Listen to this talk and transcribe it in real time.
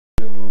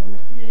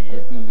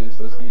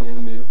So seat in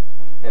the middle.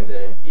 And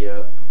then,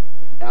 yeah.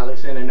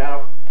 Alex in and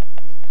out.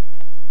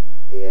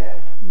 Yeah.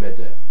 Bet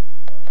that.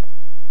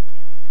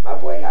 My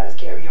boy got his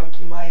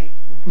karaoke mic.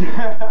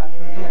 Yeah.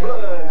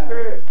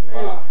 Chris.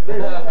 Wow.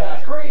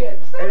 Chris.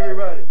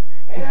 Everybody.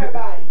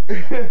 Everybody.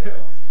 Hey,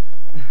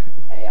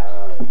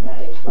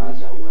 that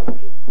Xbox,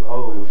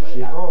 Oh,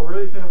 shit. Oh,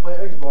 really finna play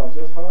Xbox?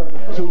 That's hard.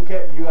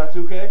 2K? You got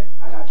 2K?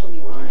 I got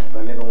 21,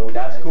 but maybe when we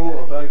That's guys cool.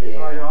 got it, Fuck it.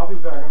 yeah. Oh, yo, I'll be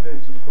back. I'm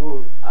getting some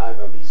food. Alright,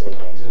 bro, be safe,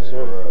 thanks. Yes,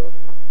 sir.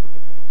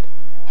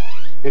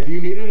 If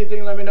you need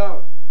anything, let me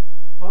know.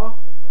 Huh?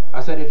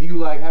 I said if you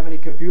like have any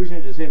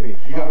confusion, just hit me.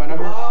 You got my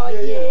number? Oh,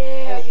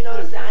 yeah, you know what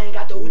I'm saying? I ain't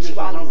got the Uchi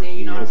Wallies in,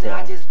 you know what I'm saying?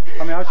 I just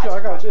I got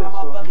push this. my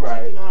motherfucking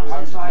Right. teeth, you know what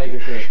I'm saying? So I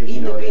can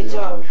eat the bitch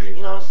up,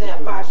 you know what I'm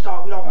saying? 5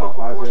 star, we don't fuck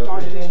with 4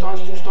 stars, 3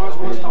 stars, 2 stars,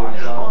 1 star.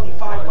 Only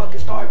 5 fucking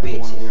star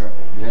bitches.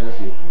 Yeah, that's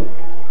it.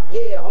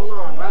 Yeah, hold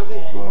on, brother.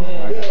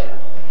 Yeah.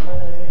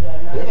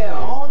 Yeah,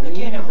 on the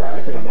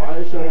camera.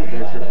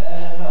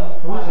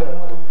 Who's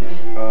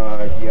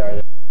that?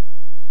 Yeah.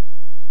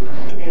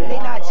 They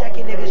not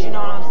checking niggas, you know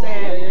what I'm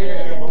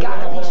saying?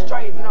 Gotta be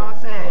straight, you know what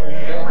I'm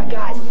saying? I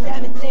got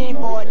 17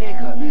 for a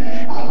nigga.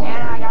 And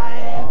I got a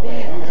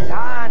bitch.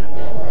 Son.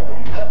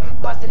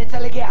 Bustin'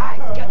 until it get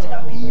hot. Get to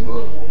the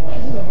fever.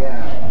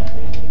 Yeah.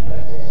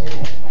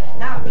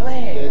 Not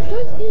playing.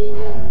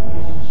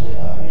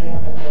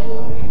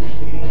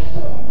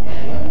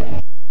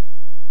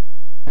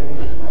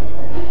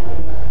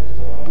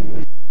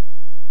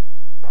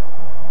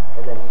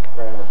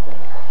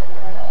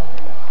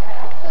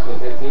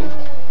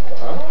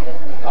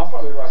 I'll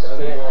probably rock the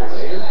same one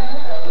later.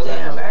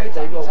 Damn, every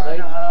time you turn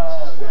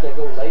the If they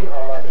go later,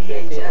 I'll rock the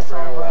VHS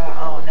on, bro,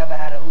 I don't never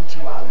had a Uchi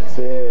Wallies.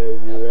 Yeah,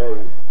 you're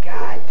right.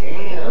 God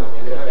damn.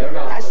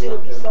 That shit'll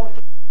be so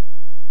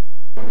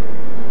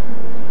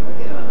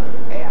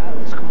yeah. Hey,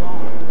 Alex, come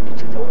on.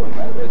 What you doing,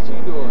 brother? What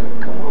you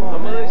doing? Come on,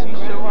 I'm gonna let you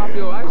show off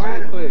your ice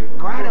real quick.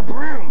 Grab a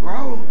brim,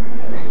 bro.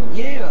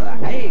 Yeah.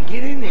 Hey,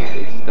 get in there.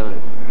 Big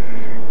stunt.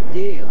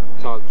 Yeah.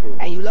 Talk to him.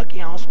 And you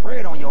lucky I don't spray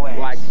it on your ass.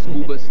 Like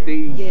Scuba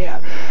Steve. Yeah.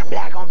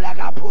 Black on black,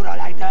 I put her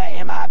like the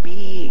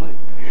MIB.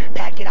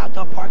 Back it out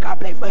the park, I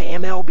play for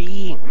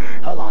MLB.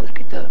 Hold on, look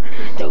at the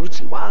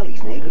Uchi Wallies,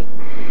 nigga.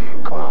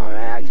 Come on,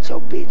 man. I eat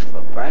your bitch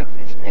for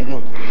breakfast,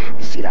 nigga.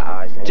 You see the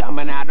odds, nigga?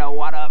 Jumping out the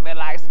water, feel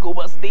like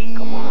Scuba Steve.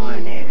 Come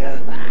on,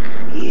 nigga.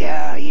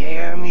 Yeah, you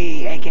hear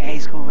me? AKA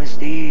Scuba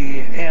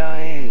Steve. Hell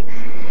yeah.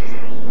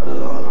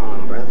 Hold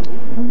on, brother.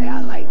 Hey,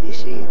 I like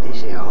this shit.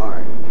 This shit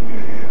hard.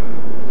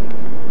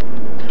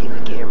 Get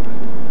the camera.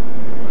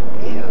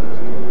 Yeah.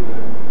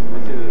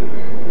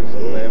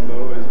 Lambo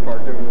is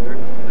parked over there.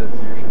 That's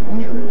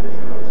usually traded.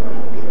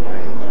 Get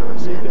right, you know what I'm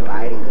saying? The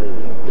lighting good,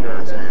 you know what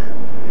I'm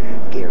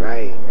saying? Get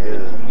right,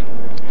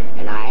 yeah.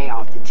 And I ain't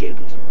off the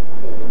chickens.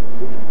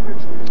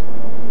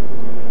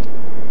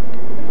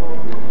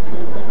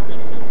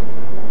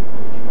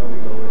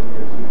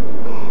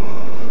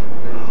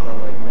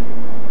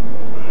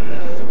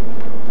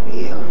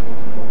 Yeah.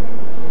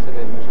 So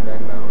then push it back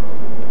down.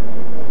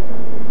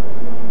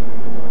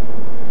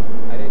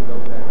 I didn't know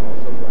that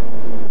also, like,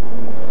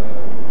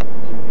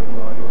 you can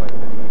audio like the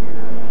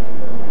meter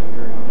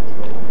and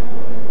control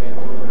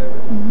panel or whatever.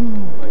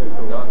 Like the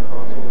dot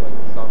console, like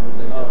the software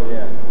they Oh,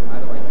 yeah. I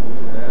had to like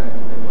use that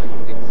and then like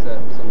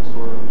accept some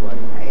sort of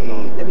like Hey,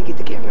 let me get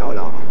the camera, hold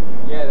on.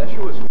 yeah, that shit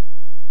was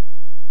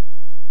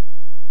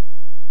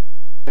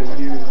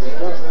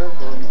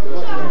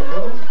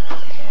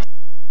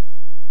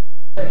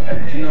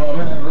You know I'm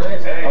having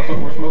racks. I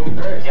fuck with smoking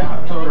cracks. I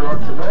told her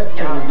arch your back.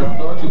 Told her don't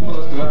throw it too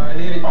close cause I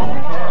hit it.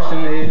 On cash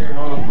in the air,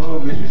 on the floor,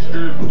 bitch, you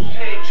stripping.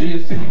 She a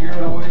city girl,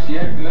 the way she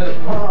acting up.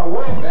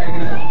 Back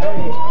it up,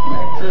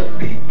 Mac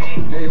trip.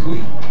 Next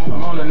week,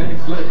 I'm on the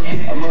next slip.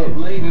 I'm up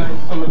late night,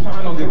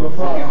 summertime, don't give a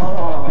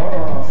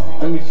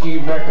fuck. Let me see you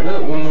back it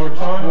up one more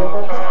time.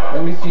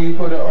 Let me see you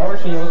put an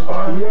arch in your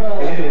spine.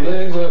 Lift your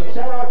legs up.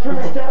 Shout out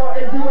Trent, shout out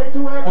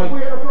AZ2X.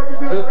 We in the fucking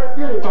building. Let's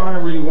get it.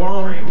 Fine, really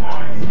warm.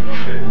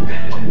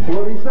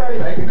 What do you say?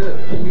 Back it up.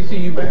 Let me see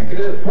you back it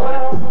up. I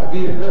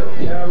beat it up.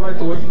 Yeah, I like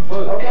the way she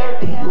fuck. Okay.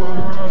 You going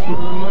around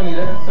spending money,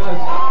 that's us.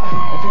 I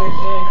think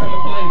she ain't come to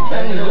play.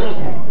 Back it up.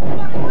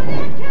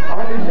 I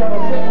need y'all to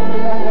sing with me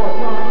one more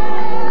time.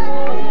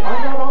 I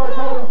know y'all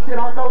know this shit.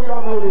 I know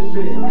y'all know this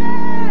shit.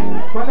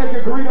 My nigga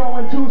Greedo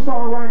in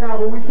Tucson right now,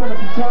 but we finna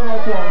turn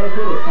up to him. Let's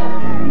get it.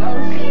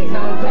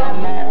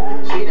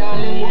 She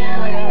don't leave here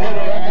when I Put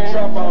her at the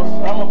trap house.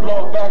 I'ma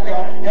blow it back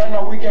out. Y'all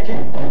know we can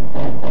keep.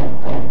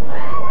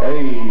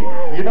 Hey,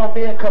 you know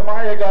me and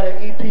Kamaiyah got an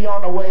EP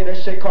on the way. That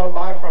shit called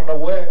Live from the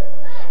West.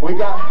 We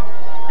got,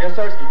 yes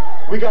Sirski,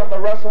 we got the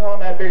Russell on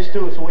that bitch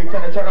too, so we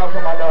finna turn up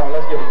for my dog.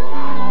 Let's get it.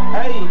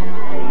 Hey,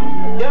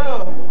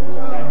 yo,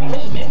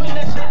 when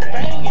that shit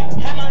banging,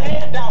 have my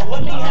head down,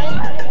 let me hang.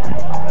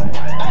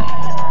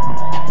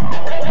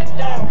 Hey,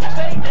 down,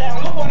 stay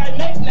down, look what I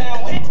make now.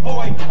 Hit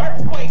boy,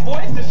 earthquake,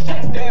 boy, it's a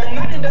shit down. I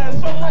done done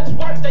so much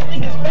work, they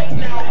think it's fake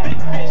now. Big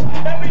fish,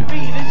 every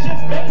beat is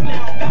just fake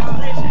now. Got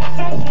rich,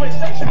 some switch,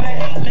 they try to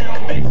hate now.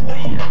 Bitch,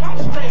 leave, I'm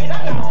straight, I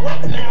got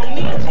work now.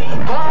 Need team.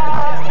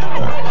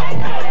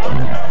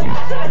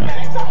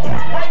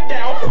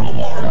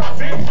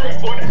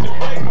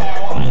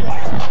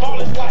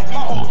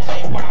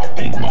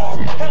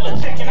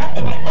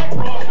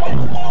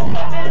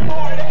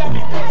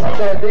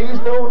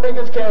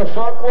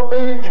 fuck with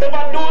me. If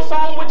I do a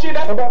song with you,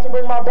 that's I'm about to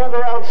bring my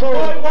brother out too.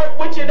 boy, work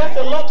with you, that's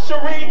a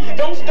luxury.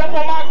 Don't step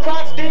on my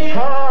Crocs, D.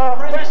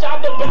 Fresh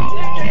out the box,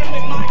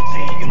 in my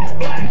jeans,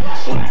 black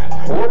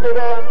slap. What did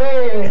that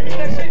mean?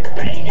 That shit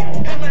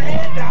banging, cut my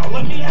head down,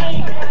 let me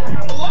hang.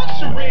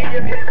 Luxury.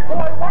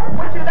 Boy, work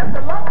with you, that's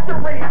a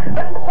luxury.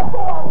 That's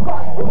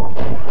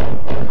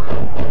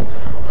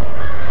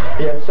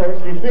Yes, sir.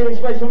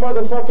 Phoenix, make some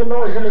motherfucking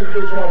noise in this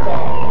bitch one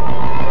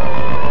time.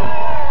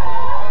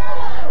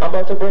 I'm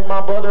about to bring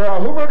my brother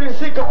out. Who ready to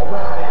see go?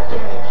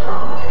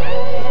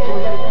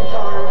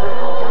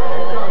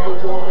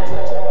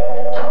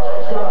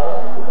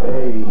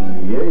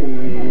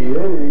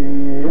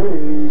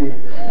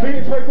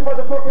 Phoenix, make some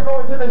motherfucking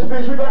noise in this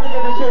bitch. We about to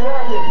get this shit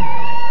rocking.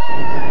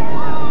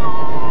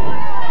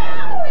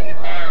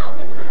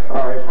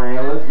 Alright,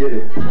 friend, let's get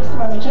it.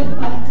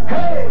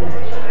 Hey!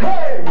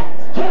 Hey!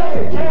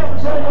 Hey! Damn,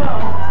 so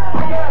loud. I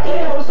got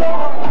him so I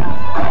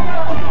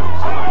got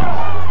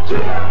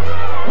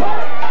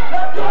what?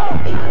 Let's go!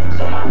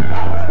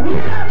 We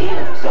got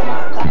him so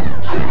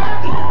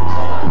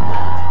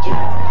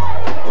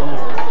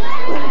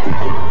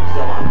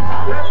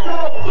Let's go!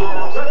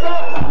 Let's go!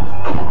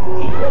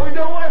 What we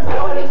doing?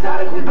 Blowing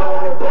exotic, we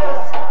blowing the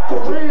best. For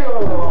real!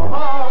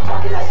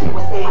 Talking that shit,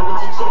 what's staying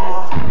with your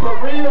chest. For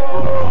real!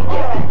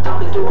 Yeah, don't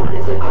be doing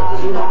this in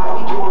places, you know how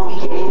we do when we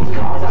get in these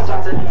cars. I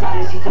start to the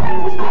time, she told me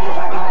it was because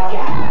I got a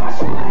gap. I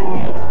shoot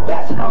it.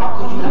 Faster than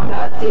Uncle, you like the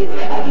assist.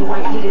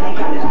 Heavyweight heated, ain't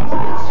got it like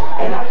bitch.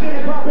 And I Get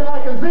it poppin'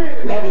 like a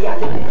zit. maybe I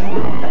live it, you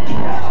live it.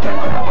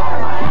 Straight from the bottom,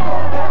 I ain't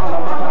going back. On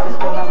my pockets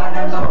full of my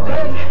name's on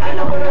baby. Ain't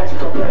no way that you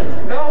can play.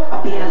 No.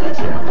 I'll be as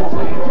legit for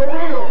real. For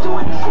real.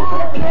 Doing this shit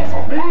for the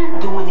bill.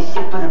 Doing this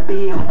shit for the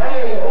bill.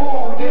 Hey,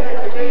 ooh, get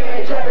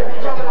it,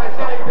 jumping like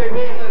Sonic,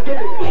 baby. Let's get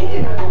it.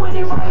 Ain't I'm doing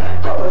it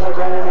right. Couple of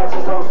grand and that's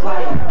just on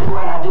flight. Do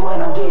what I do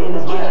and I'm getting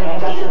this gear. Ain't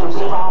got shit to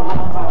say, I don't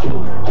know about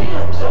you.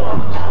 Damn, so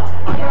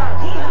I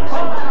got him,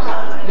 so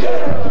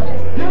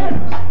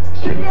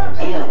She got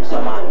him,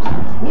 so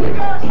we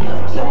got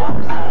him, so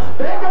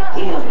they got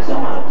him, so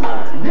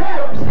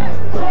yeah.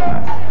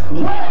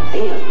 What?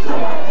 him, so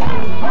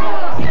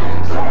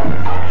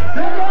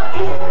They got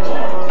yeah.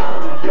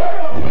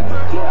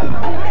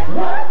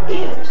 What?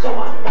 him, so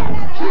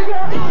She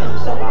got him,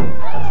 so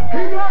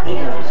he got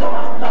him, so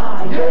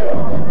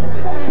yeah.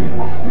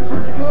 You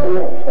pretty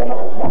good.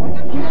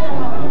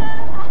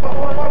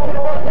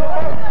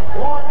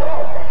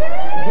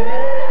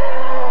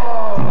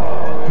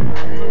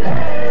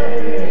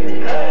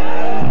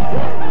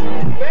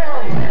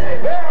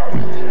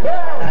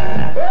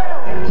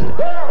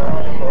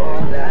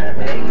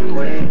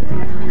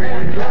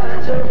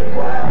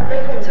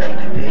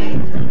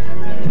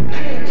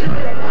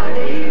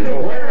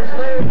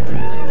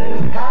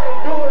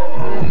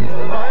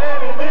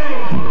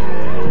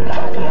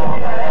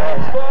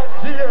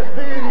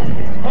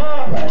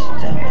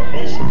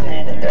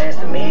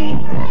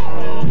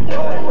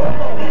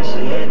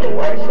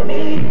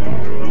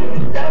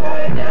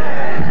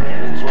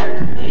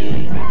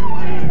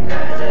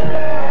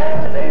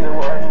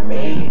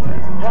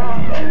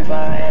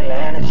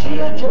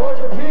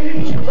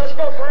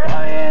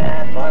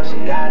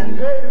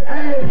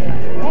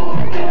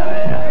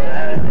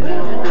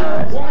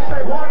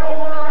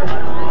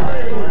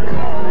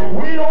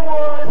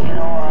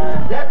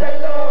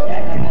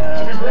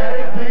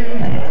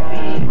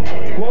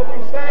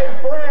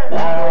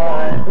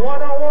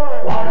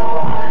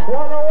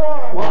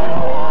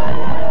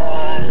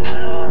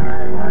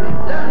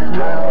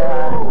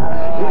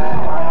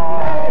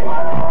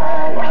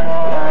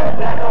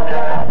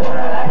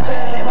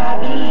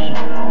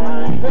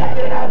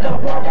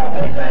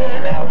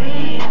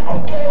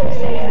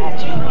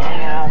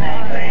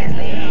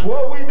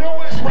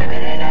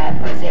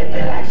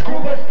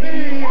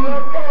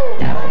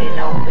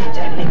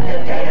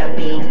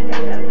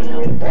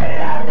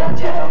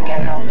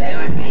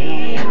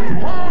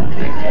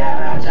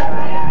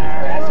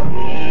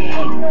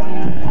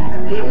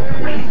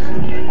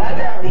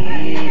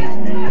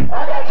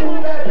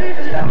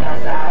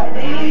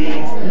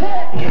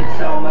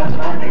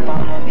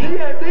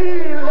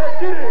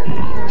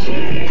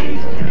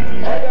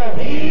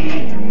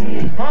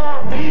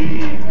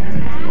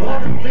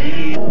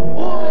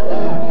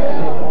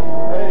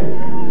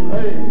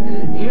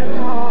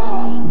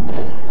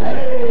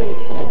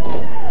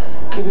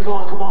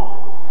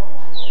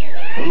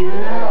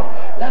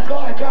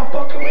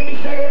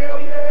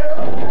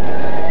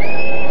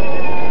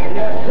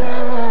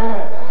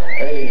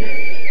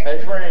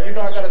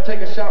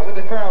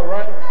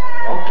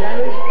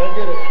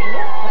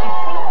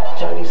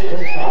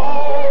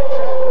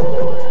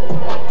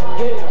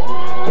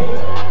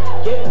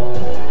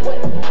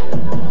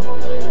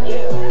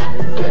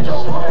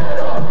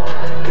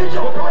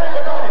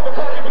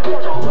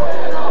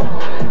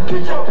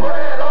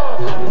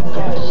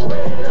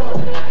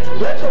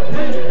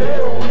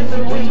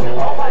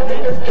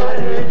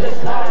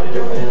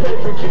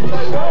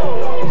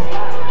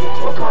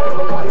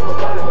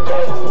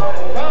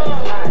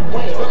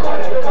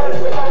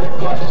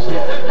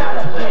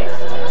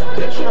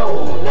 Bitch, you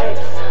know who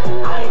next?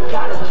 I ain't got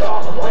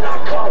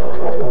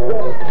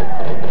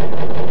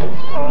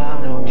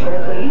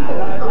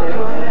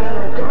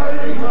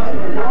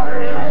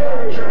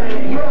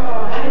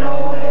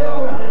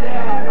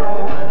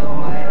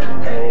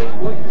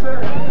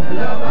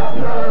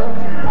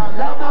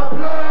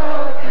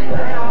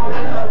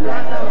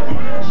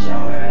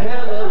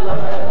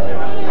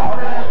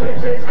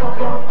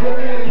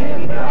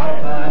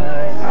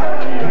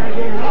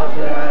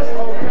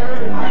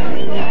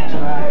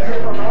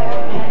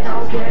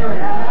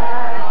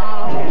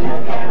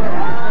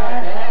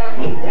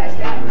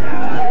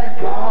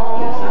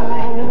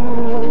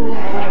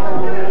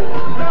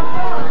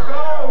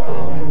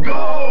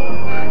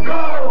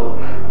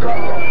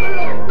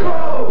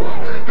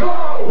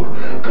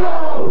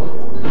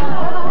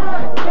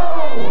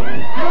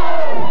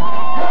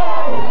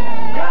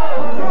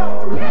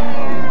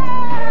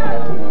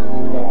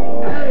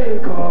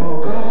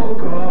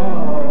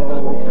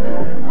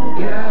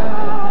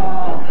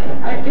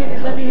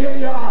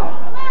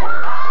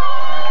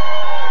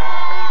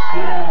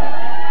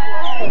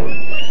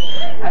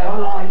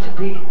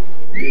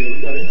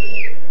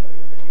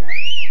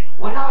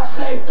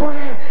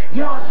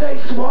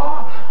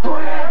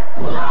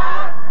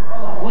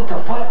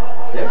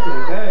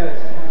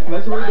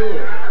That's what we do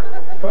it.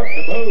 Fuck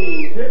the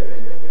bullshit.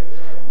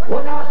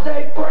 When I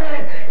say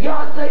brand,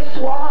 y'all say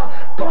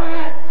swag.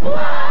 Brand,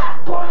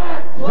 brand,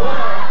 brand,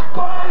 brand,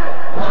 brand.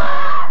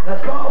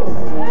 Let's go. You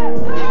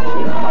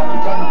know how you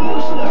done the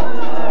bullshit up.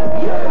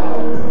 Yeah.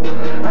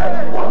 Hey,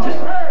 I'm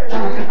just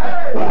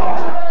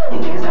you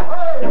niggas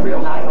out in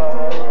real life.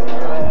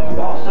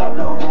 Boss up,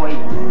 little boy.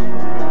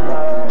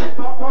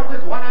 Fuck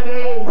just wanna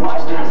be.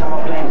 Watch this, I'ma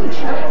play with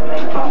you.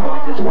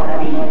 Fuck just wanna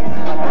be.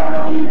 I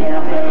know you been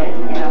a man.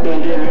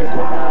 Been in this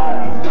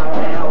squad.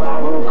 Now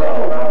I will go.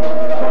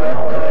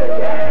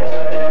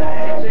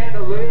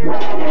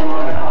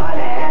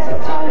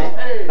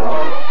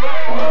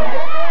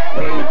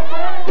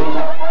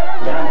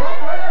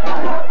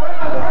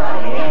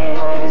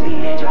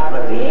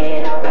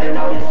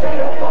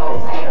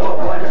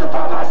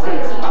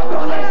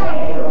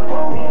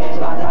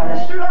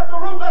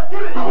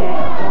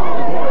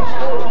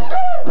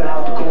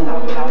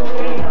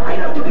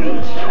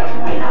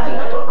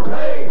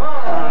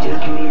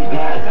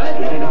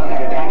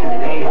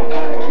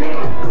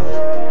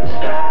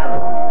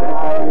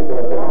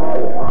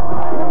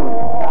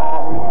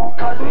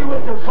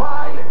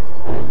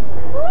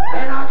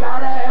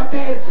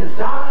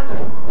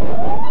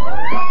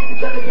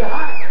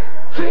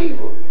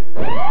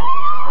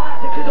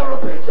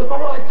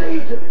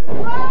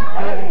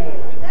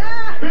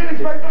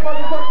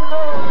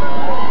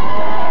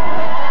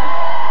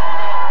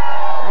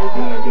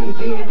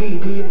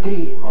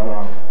 D&D. Hold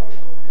on.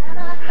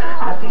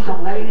 I see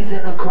some ladies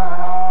in the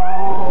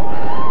crowd.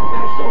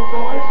 Make some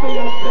noise for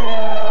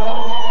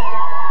yourself.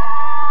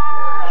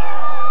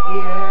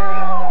 Yeah.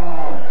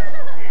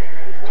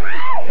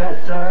 Yes,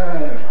 sir.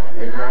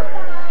 Airdrop.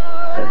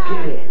 Let's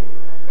get it.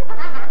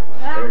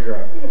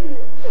 Airdrop.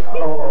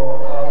 Oh,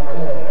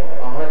 okay.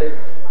 100.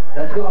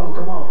 Let's go,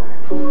 come on.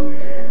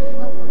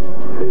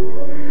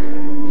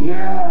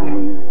 Yeah.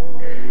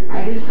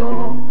 Hey, this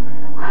song,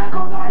 I ain't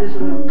gonna lie, this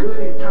is a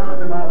good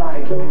time in my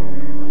life.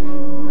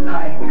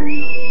 Like,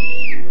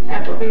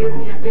 and for me to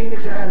be in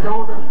Phoenix,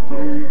 Arizona,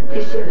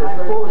 this shit like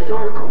full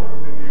circle.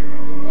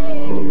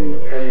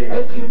 Hey.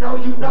 If you know,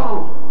 you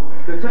know.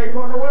 The tape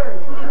on the way.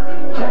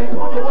 Tape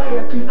on the way,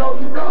 if you know,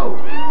 you know.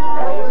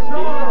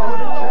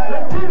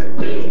 Let's get it.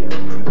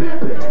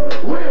 Pimpin',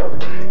 whip,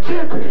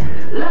 tippin',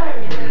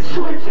 lane,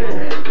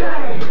 switchin',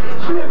 gang,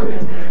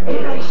 flippin'.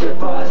 It ain't shit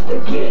for us to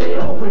get it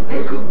over,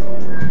 nigga.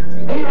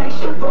 It ain't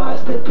shit for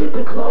us to get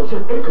the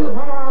closure, nigga.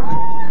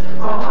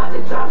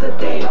 100 times a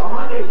day,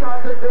 100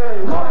 times a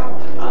day.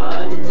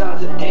 100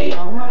 times a day.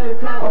 100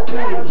 times a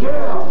day. Okay,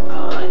 yeah.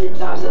 100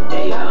 times a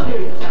day,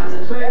 100 times a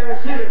day. Say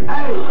that shit.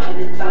 Hey,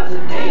 100 times a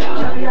day,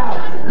 check me out.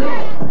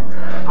 Look,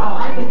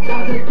 100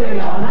 times a day,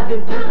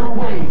 100 different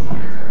ways.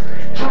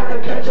 Trying to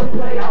catch a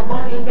play, our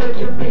money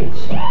making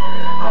bitch.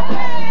 I'm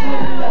passing to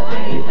the left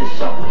and hit the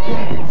shuffle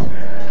dance.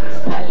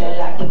 Spell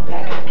like the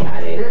back, I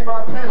got it.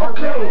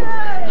 Okay,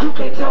 you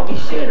can't tell me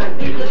shit, a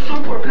nigga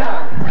super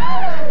blind.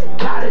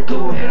 Gotta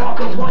do it all,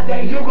 cause one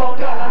day you gon'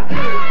 die.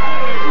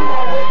 You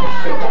always the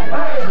shit,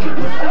 hey, keep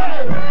it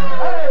safe.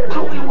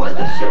 Louis was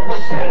the shit, but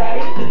said I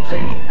ain't the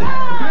team.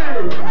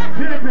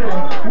 Tippin',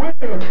 whip,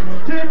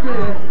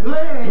 tippin',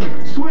 lane,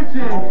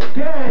 switching,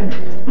 gang,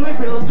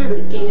 flippin', let's get it.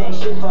 It ain't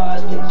shit for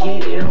us to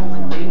get it over,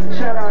 nigga.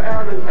 Shout out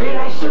Alice. It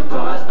ain't shit for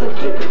us to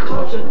get the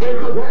closer,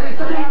 nigga.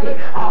 Stick it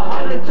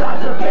 100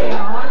 times a day,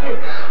 100.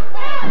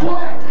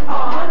 What?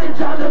 100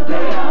 times a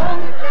day,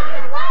 100.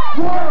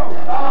 Whoa,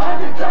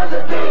 100 times a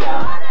day,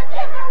 100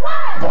 different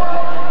ways.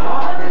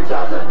 100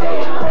 times a day,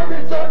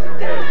 100 times a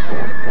day.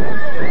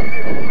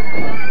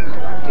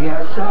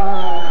 Yes, sir.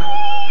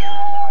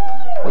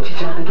 What you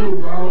trying to do,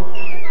 bro?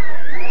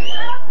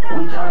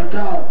 We turned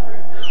up.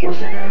 What's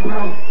your name,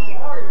 bro?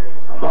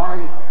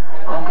 Amari.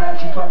 I'm glad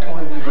you fucking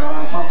with me, bro. I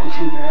fuck with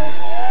you, man.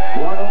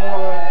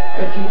 One-on-one.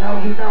 If you know,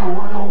 you know.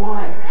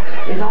 One-on-one.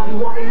 It's only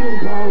one of you,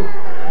 bro.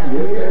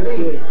 Yeah, let's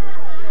get it.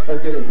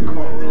 Let's get it. Come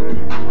on.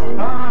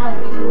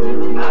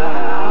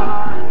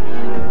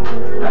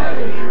 Hey.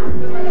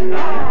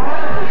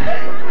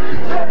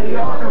 Steady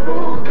on the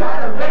move.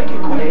 Gotta make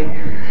it quick.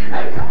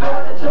 Hey,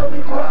 going to me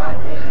grind.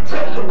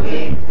 Take a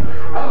peek.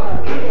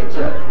 Get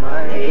into my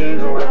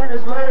ego. Run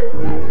is late.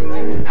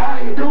 How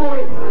you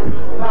doing?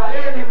 By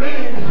any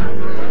means.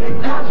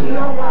 Knock me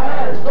on my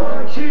ass,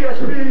 throwing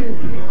GSP.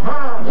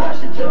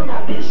 Watch it till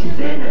my bitch is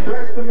in it.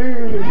 Best to me.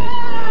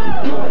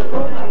 Do it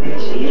for my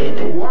bitch, she in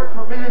it. Work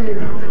for me.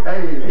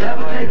 Hey.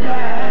 Never take that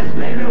ass,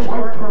 baby,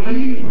 work for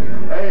me.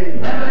 Hey.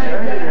 Never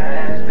take that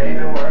ass,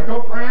 baby, work.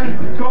 Go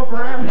friend. Go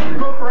friend.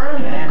 Go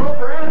friend. Go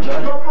friend.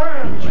 Go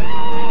friend.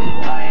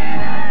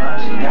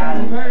 She got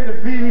it. Pay the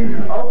fee.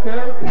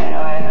 Okay.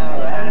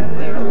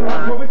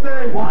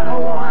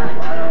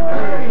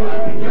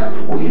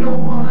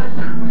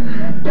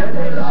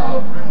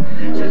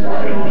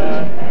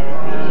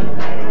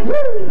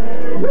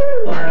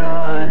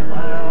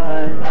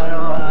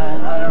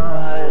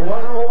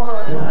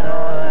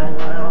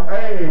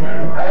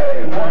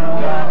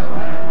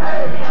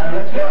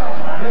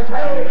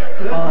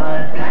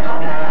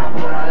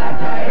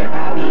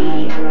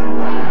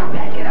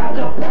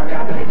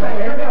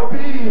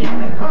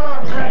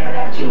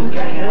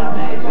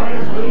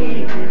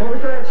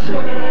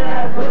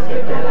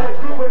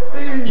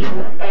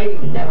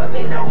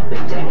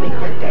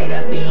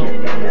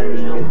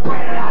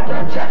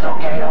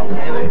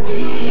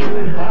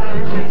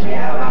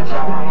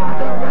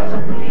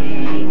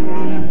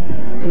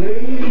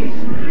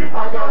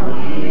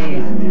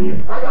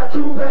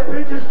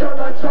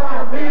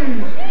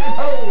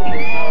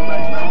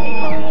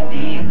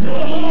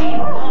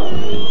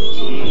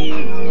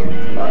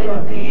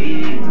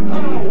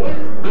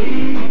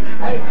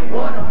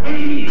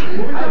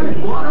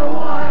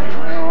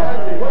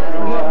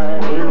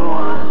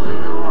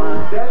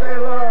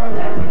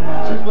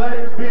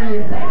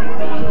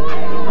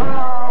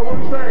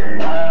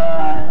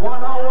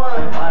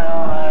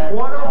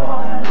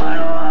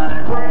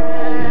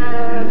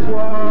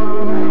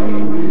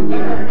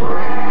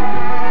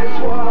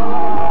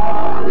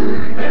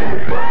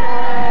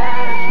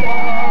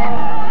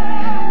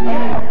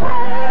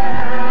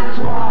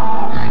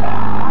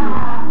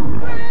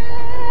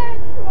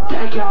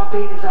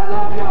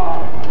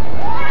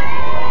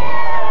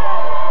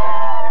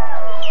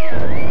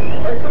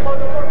 some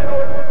motherfucking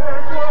noise for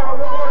Francois.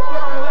 One more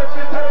time, let's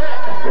get to that.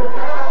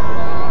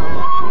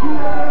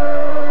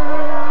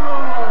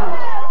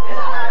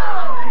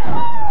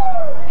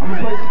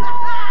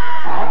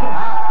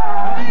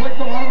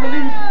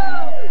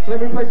 Let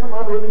me play some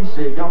unreleased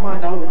shit. Y'all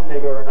might know this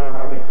nigga or not. I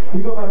mean, he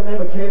go by the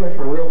name of Kayla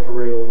for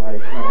real,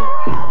 like,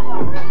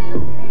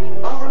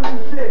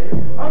 unreleased shit,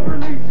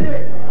 unreleased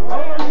shit,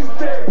 unreleased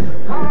shit.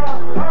 Ha,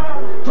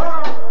 ha, ha,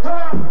 ha,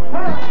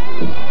 ha.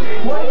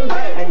 What is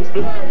that? Hey,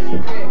 bloods,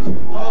 bitch,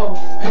 hoes,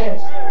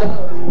 pimps,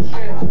 thugs,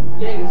 shrimps,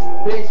 niggas,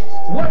 bitches.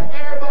 What?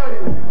 Everybody.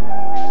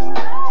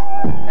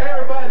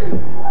 Everybody.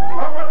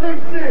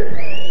 Unreleased shit.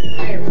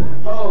 Pimps,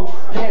 hoes,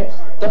 pimps,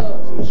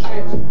 thugs,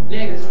 shrimps,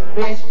 niggas,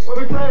 bitches. What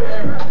we play?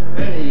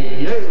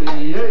 Hey,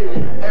 everybody.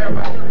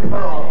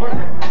 Hold on, fuck it.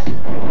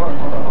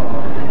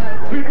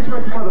 Please make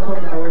some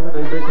motherfucking noise in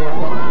this bitch one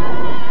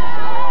time.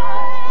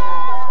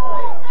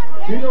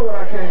 You know what I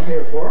came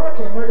here for? I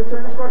came here to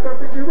turn this fuck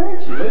up and get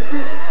ratchet. Let's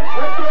get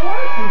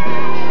ratchet.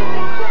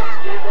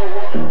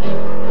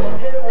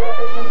 Hit it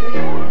with HMD.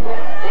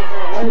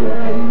 Hey,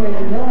 you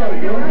making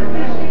noise, yo.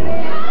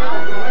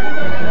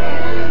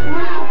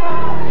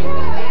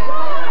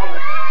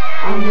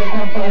 I'm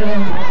looking for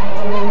them.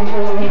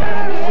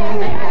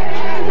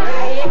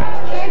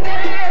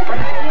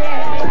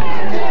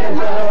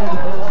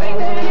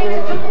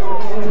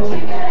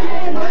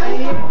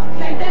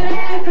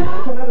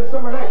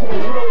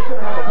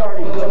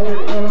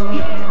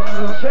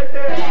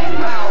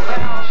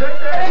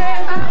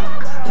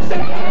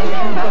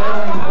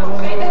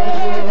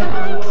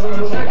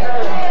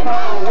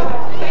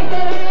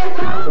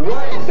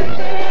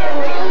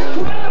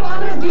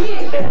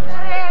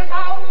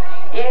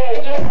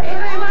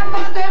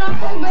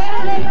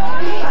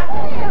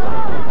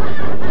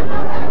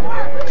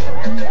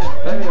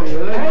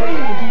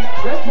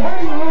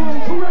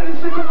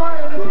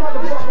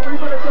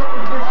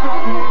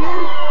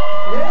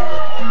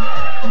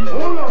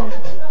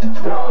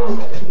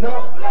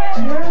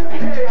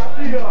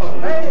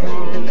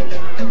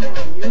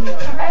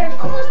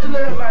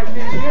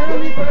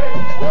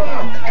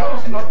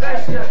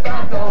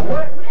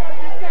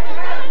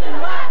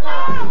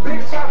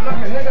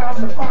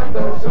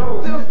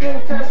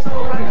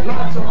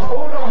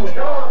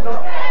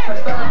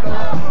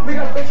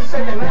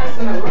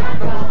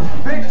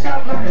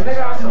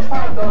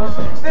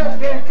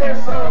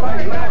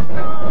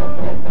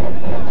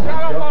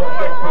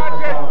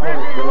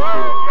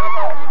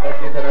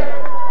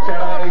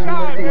 Shout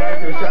out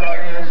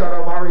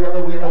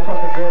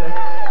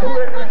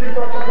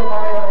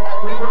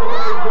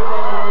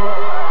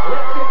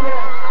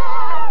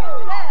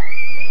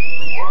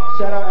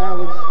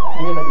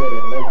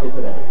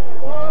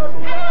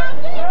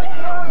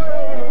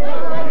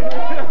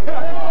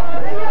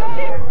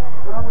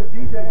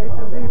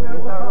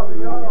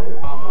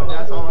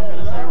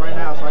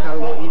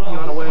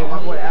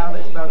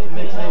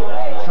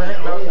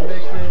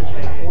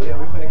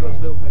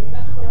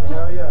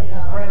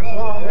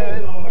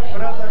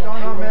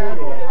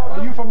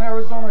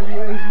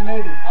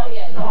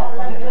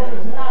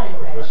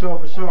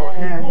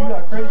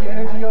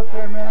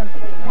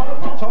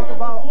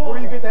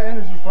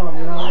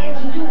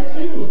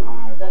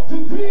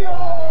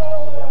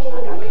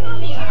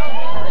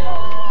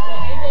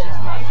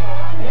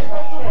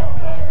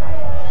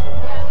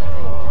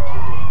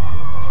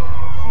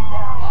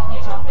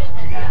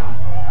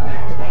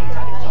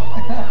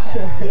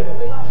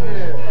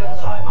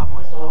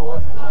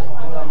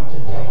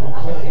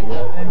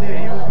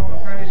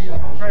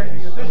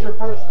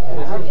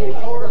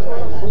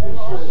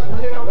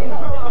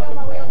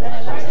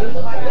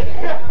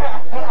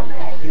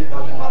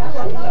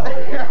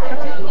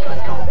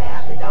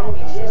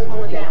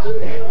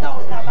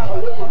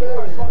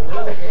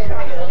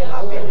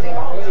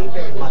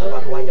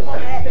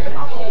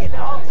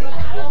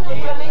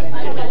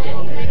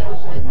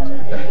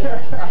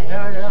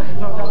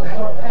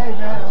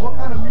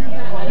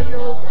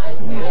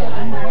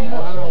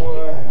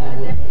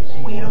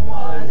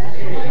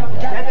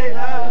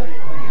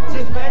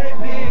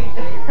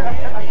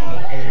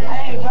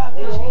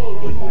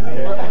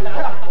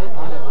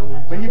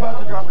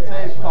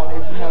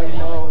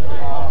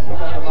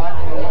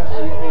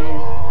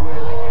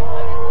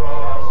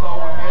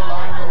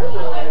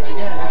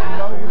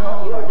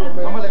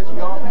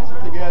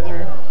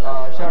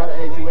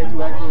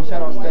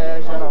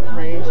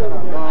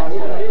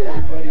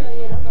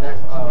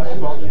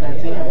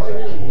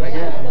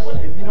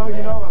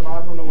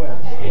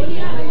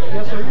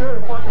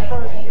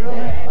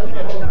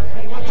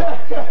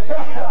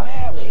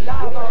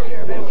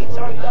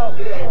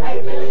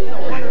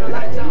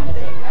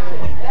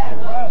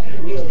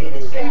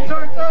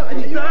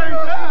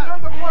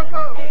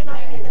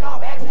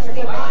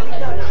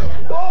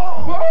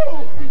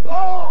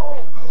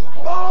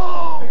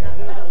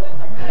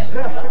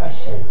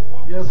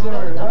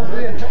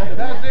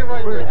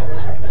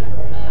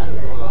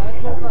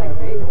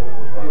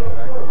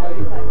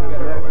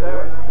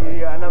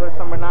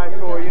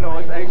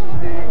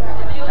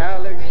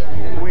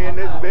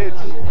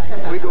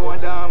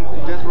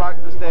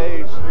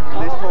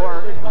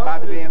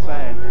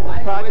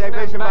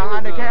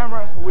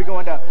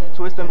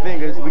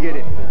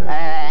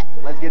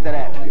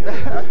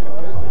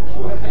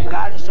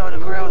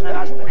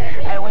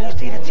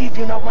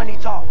you know money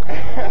talk.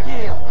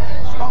 Yeah,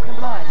 smoking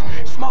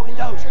blunts, smoking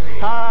dope.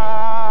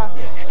 Ah,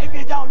 Yeah, if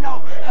you don't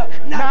know,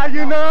 now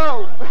you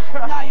know.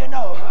 Now you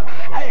know.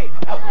 Hey,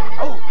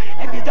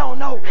 if you don't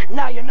know,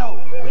 now you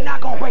know. We not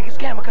gonna break his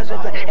camera, cause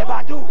if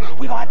I do,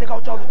 we gonna have to go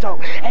toe to toe.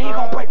 And he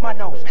gonna break my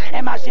nose,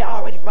 and my shit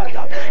already fucked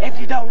up. If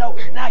you don't know,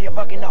 now you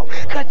fucking know.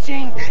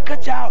 Ka-ching,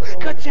 ka-chow,